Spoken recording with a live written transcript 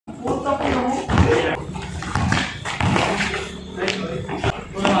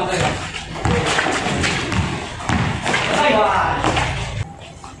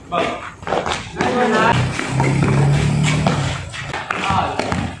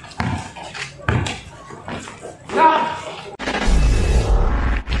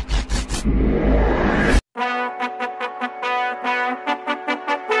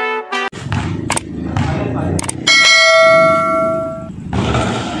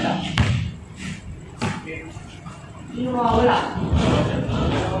Sino mawawala?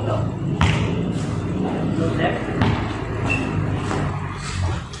 Left.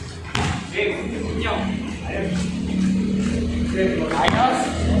 Okay, inyo. Ayun. Ayos.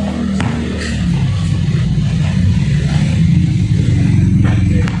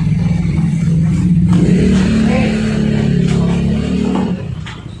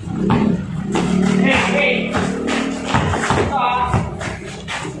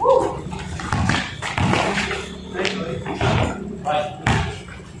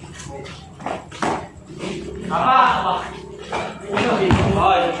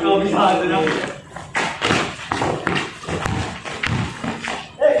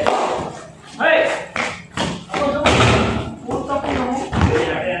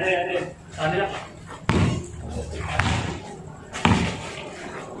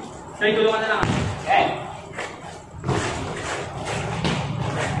 Say, tulungan na lang. Okay.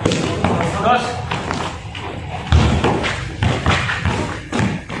 Dos.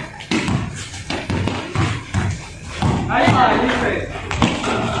 Ay, libre.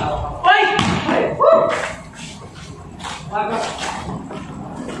 Ay! Ay! Woo! Bago.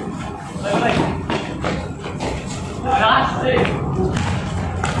 Ay. Lahat. Ay.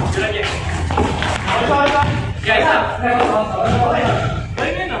 Sila niya. Ay. Guys,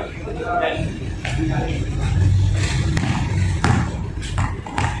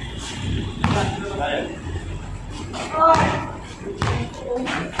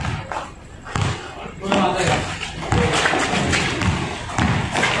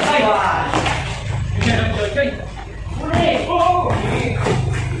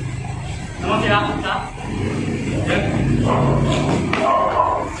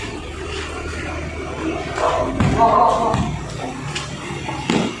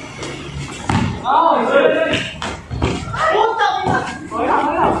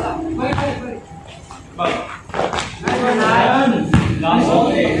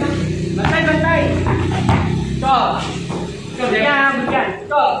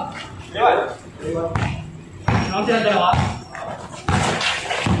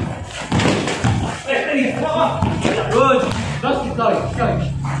 good. Just keep going.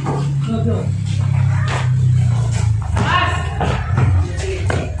 Go. Pass.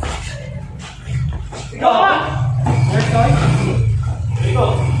 Go on. Where's going? There you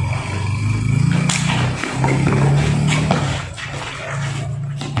go.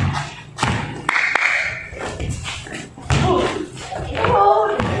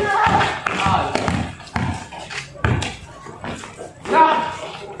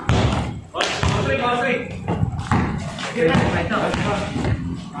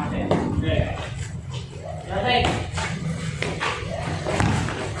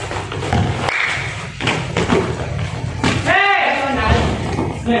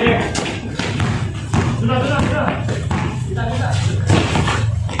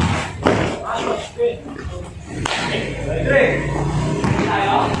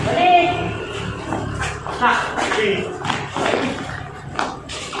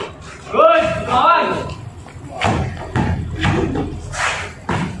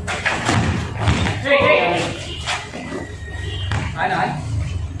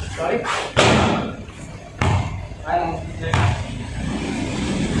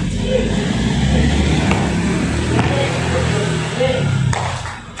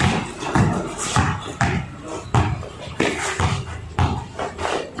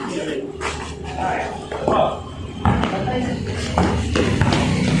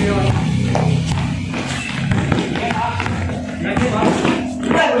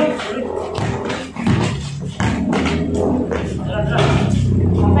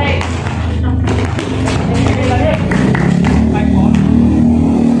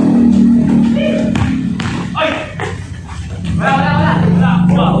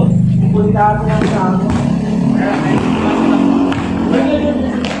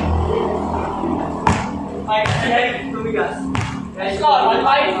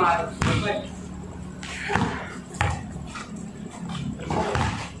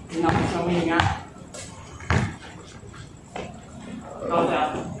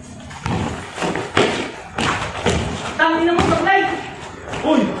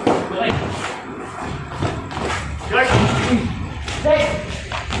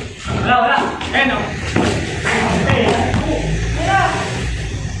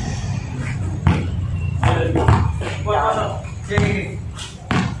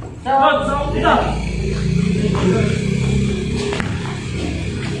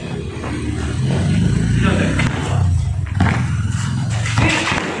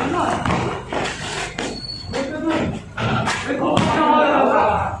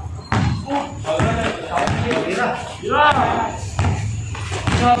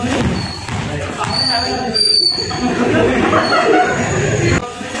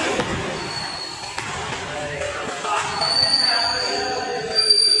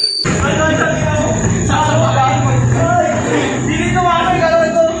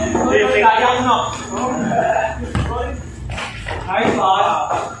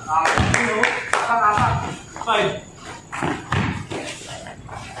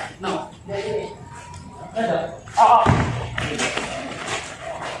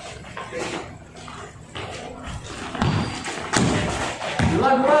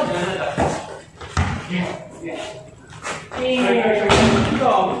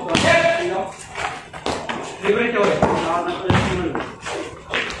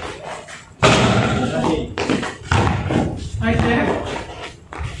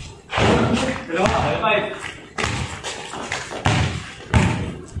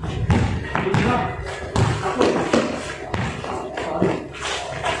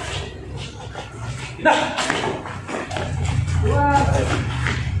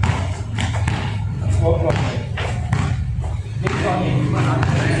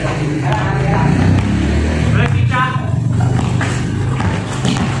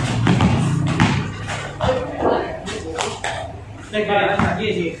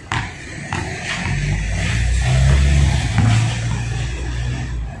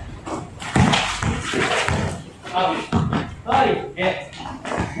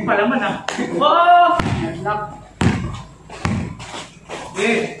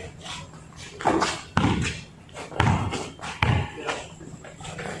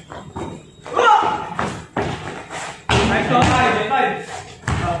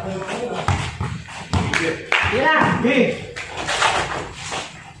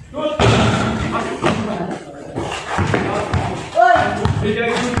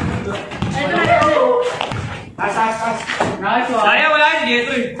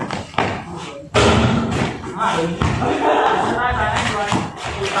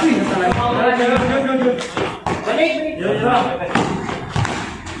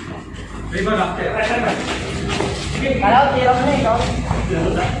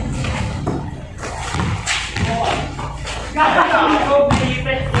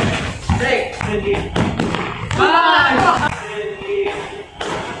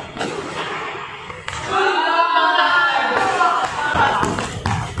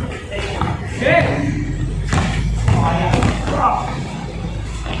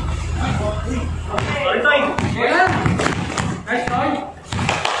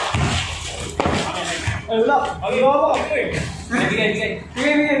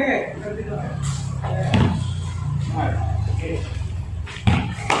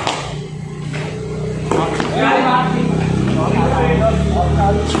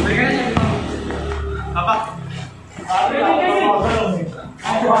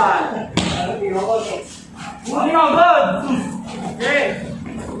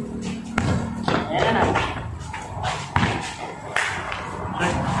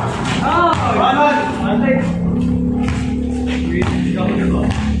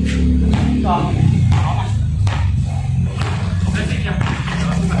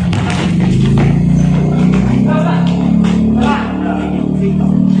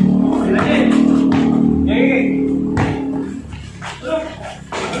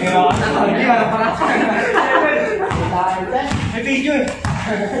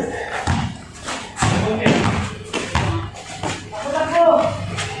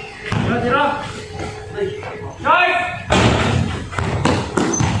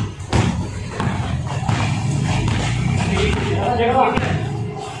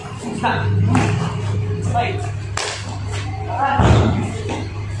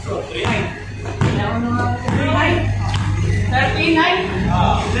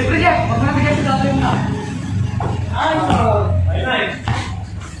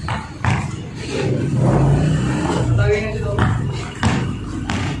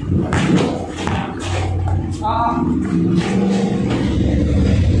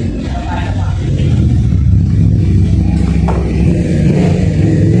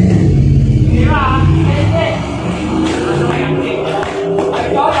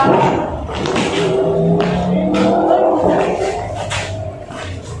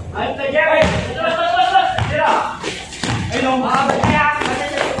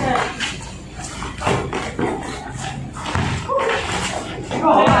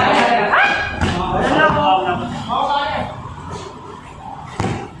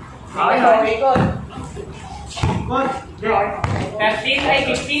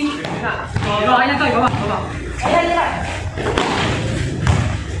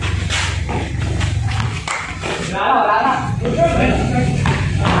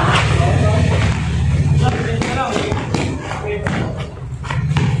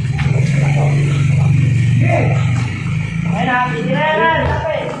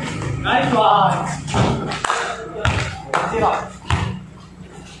 Nice one. Zero.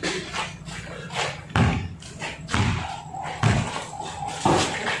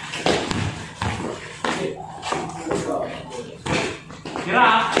 Kira,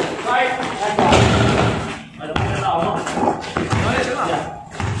 right. Ada mana tahu? Boleh coba.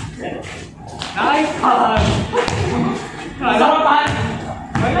 Nice one. Selamat.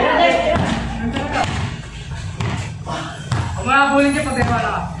 Mga bowling niya pati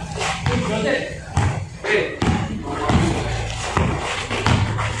wala. Okay.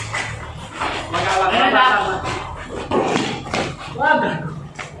 Magalang na. Wag.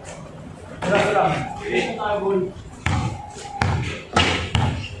 Lang. Ito tayo bowl.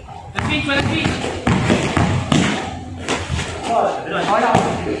 Speed, wala speed. Oh, wala.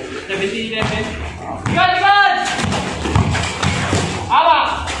 70 level. Ikot!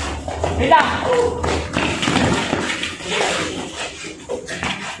 Awa! Hila!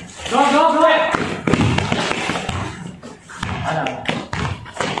 Go! Ada.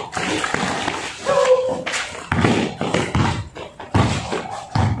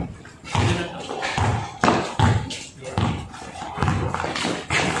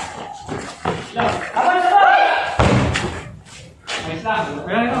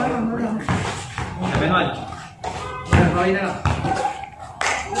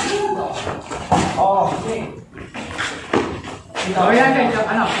 Oh, yan,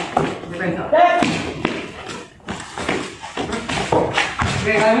 ano? Depensa.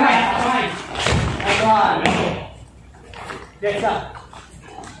 Okay, Kamay. Kamay. Depensa.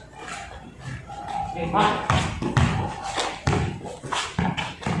 Okay, Mat.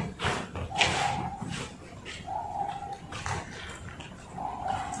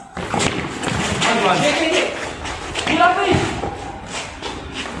 Gila, please.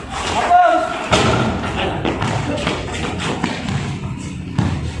 Apa?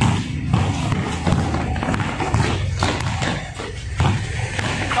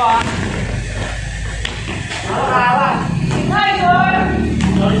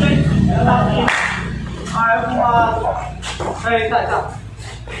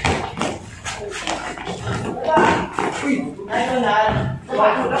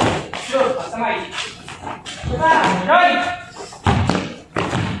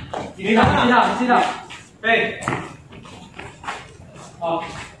 Tidak. Hey. Oh.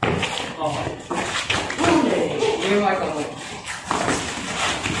 Ini mau kamu.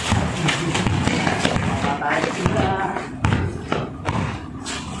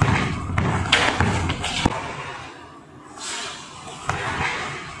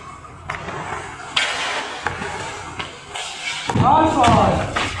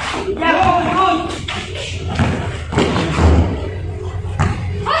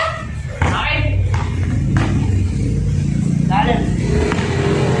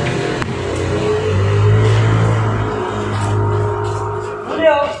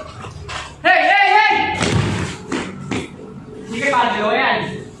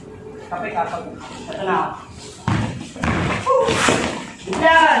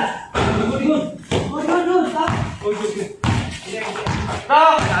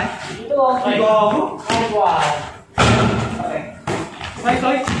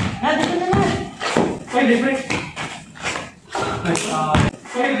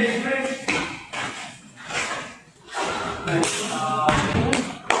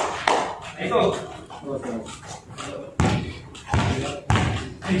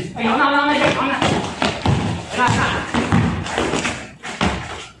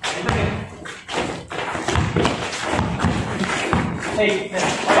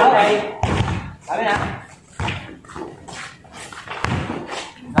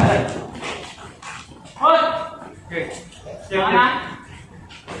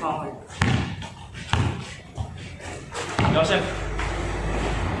 Joseph.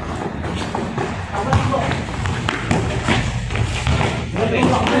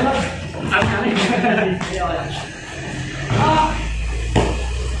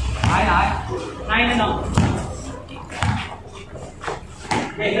 Này lên nào.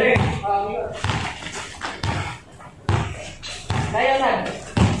 Đây. Đây anh này.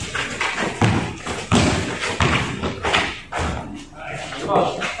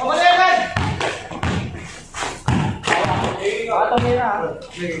 Ở đây đây. Ở tao đi ra.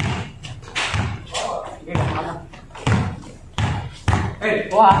 Ê,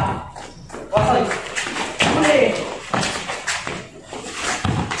 qua. Qua rồi. Đi.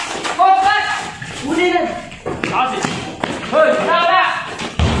 Potpot. Đi lên. Đó gì? Hơi, sao ra?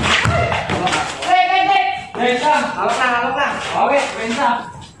 Đây sang, lóc ra. Ok, bên sang.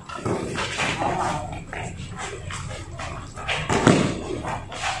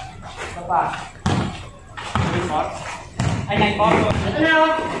 pa. 9 ay 9 po. Ito na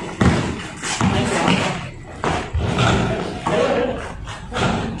o. 9 po.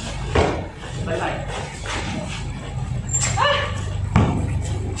 Bye-bye.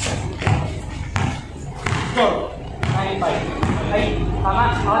 Go. 9-5. Ay,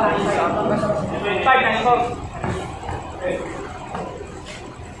 tama. Oo, 9-5. 5-9-4. Okay.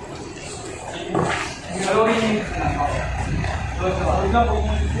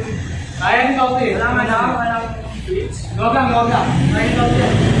 Kaya ni Kauti. Wala lang. Luwag lang. Kaya ni Kauti.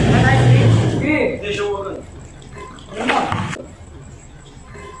 Sige. Hindi, show ko rin. Ano ba?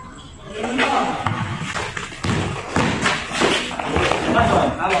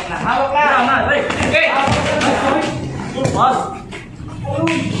 Hawak na. Okay. Mas.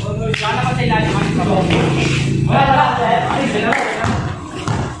 Wala ka sa ilalim ang ito. Wala. Ay, sila.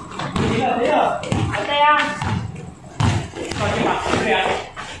 Ate yan.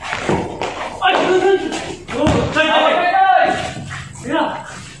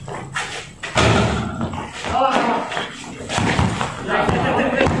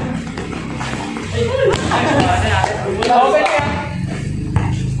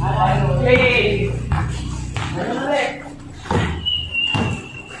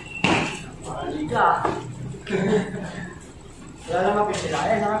 Wala naman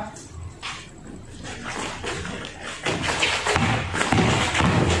pinsilayan, ha?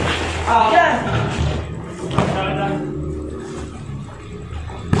 Yan!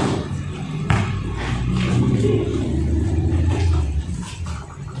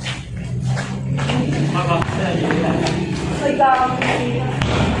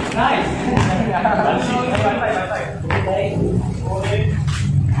 Nice!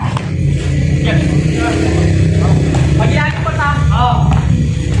 Pag-ilaan ko pa sa... Oo.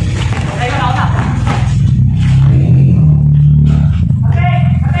 Okay ko na ako na.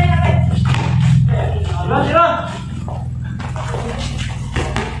 Sila!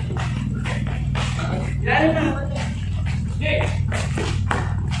 Ilalim na.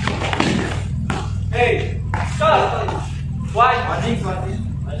 Hey! Stop! One, six.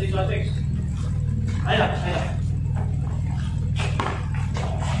 Ayun.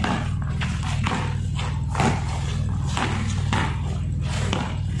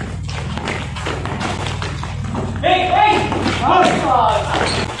 Hey!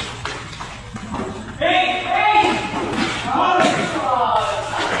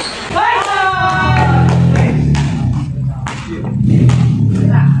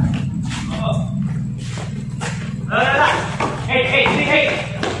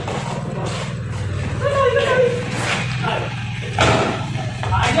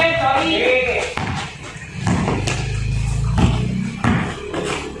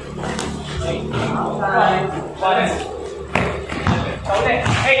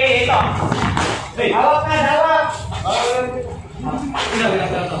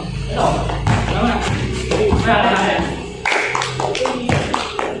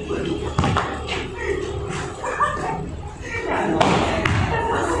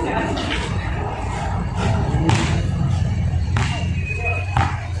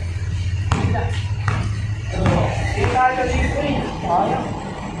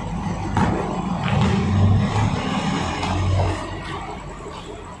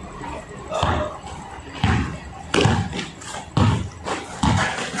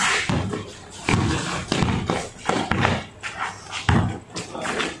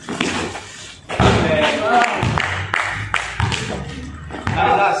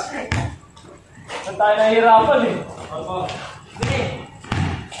 Tayo nahihirapan eh. Opo. Sige.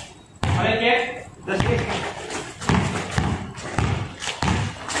 Alright, Jeff? Sige.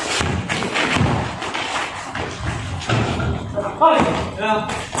 Hoy!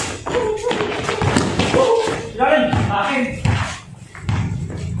 Ilalim! Akin!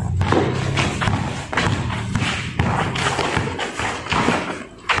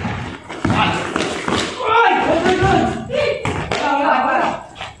 Ay! Okay, good! Wala.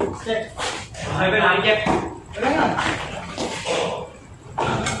 Step. Ay, ba, Jeff? Wala nga.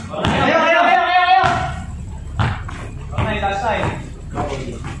 Ayaw! Okay, last side.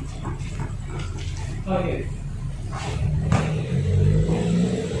 Okay.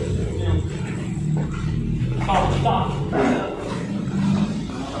 Stop.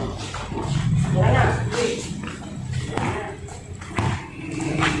 Wala nga.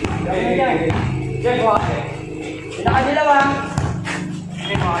 Jeff, okay. Pinakadilaw.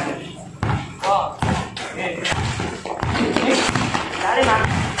 Jeff, okay. Okay. Dali ma.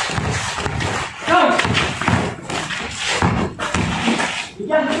 Go!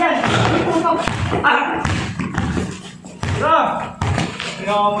 Bigyan!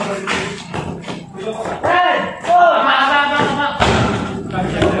 ako magaling. Gusto ko ka.